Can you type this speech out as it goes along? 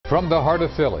From the heart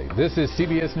of Philly, this is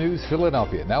CBS News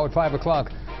Philadelphia. Now at 5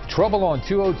 o'clock, trouble on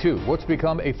 202. What's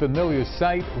become a familiar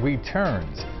sight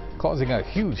returns, causing a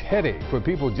huge headache for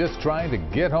people just trying to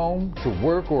get home, to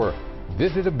work, or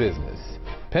visit a business.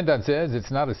 PennDOT says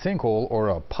it's not a sinkhole or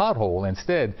a pothole.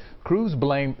 Instead, crews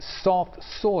blame soft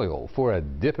soil for a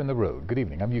dip in the road. Good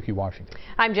evening. I'm Yuki Washington.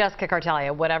 I'm Jessica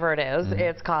Cartelia. Whatever it is,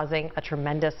 it's causing a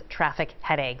tremendous traffic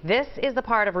headache. This is the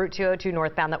part of Route 202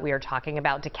 northbound that we are talking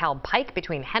about, DeKalb Pike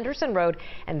between Henderson Road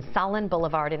and Solon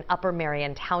Boulevard in Upper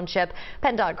Marion Township.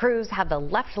 PennDOT crews have the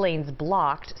left lanes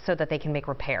blocked so that they can make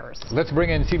repairs. Let's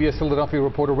bring in CBS Philadelphia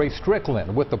reporter Ray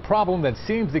Strickland with the problem that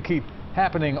seems to keep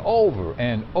happening over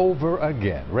and over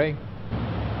again. Ray?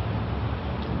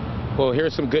 Well,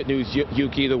 here's some good news,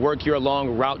 Yuki. The work here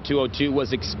along Route 202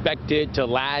 was expected to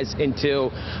last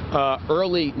until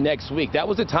early next week. That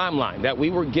was the timeline that we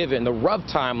were given, the rough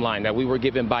timeline that we were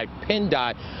given by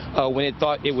PennDOT when it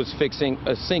thought it was fixing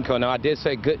a sinkhole. Now, I did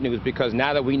say good news because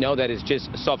now that we know that it's just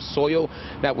soft soil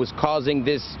that was causing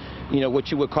this, what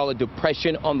you would call a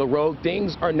depression on the road,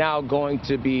 things are now going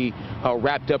to be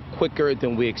wrapped up quicker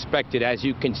than we expected. As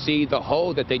you can see, the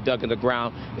hole that they dug in the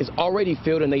ground is already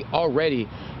filled and they already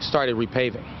started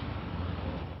repaving.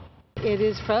 It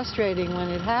is frustrating when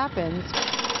it happens.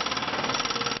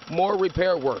 More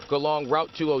repair work along Route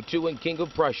 202 in King of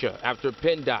Prussia after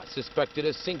PennDOT suspected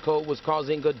a sinkhole was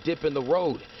causing a dip in the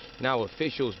road. Now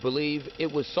officials believe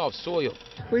it was soft soil.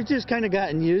 We've just kind of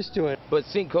gotten used to it. But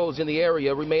sinkholes in the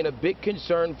area remain a big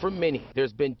concern for many.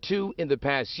 There's been 2 in the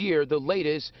past year. The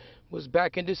latest was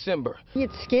back in December.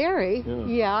 It's scary.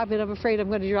 Yeah, but I'm afraid I'm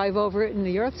going to drive over it and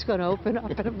the earth's going to open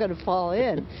up and I'm going to fall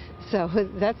in. So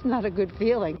that's not a good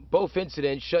feeling. Both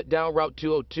incidents shut down Route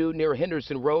 202 near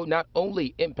Henderson Road, not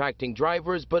only impacting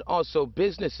drivers, but also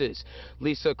businesses.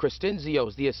 Lisa Crescenzio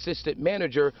is the assistant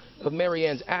manager of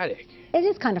Marianne's Attic. It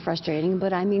is kind of frustrating,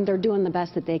 but I mean, they're doing the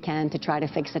best that they can to try to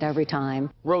fix it every time.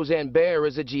 Roseanne Baer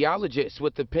is a geologist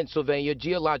with the Pennsylvania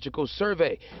Geological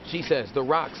Survey. She says the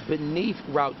rocks beneath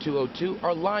Route 202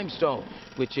 are limestone,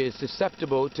 which is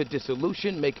susceptible to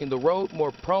dissolution, making the road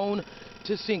more prone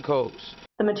to sinkholes.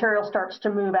 The material starts to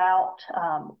move out,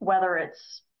 whether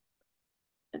it's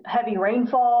heavy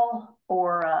rainfall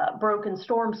or broken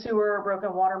storm sewer,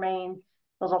 broken water main.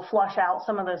 Those will flush out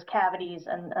some of those cavities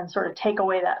and sort of take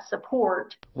away that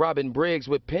support. Robin Briggs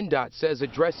with PennDOT says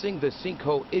addressing the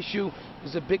sinkhole issue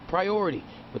is a big priority,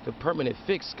 with the permanent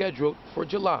fix scheduled for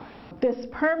July. This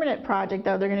permanent project,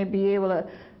 though, they're going to be able to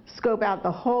scope out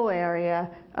the whole area,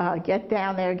 get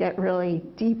down there, get really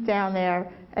deep down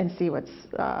there, and see what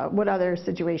other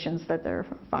situations that they're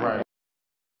finding. Right.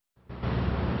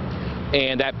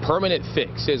 And that permanent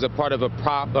fix is a part of a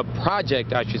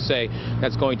project, I should say,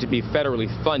 that's going to be federally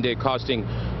funded, costing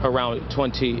around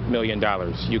 $20 million.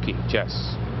 Yuki,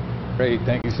 Jess. Great,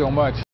 thank you so much.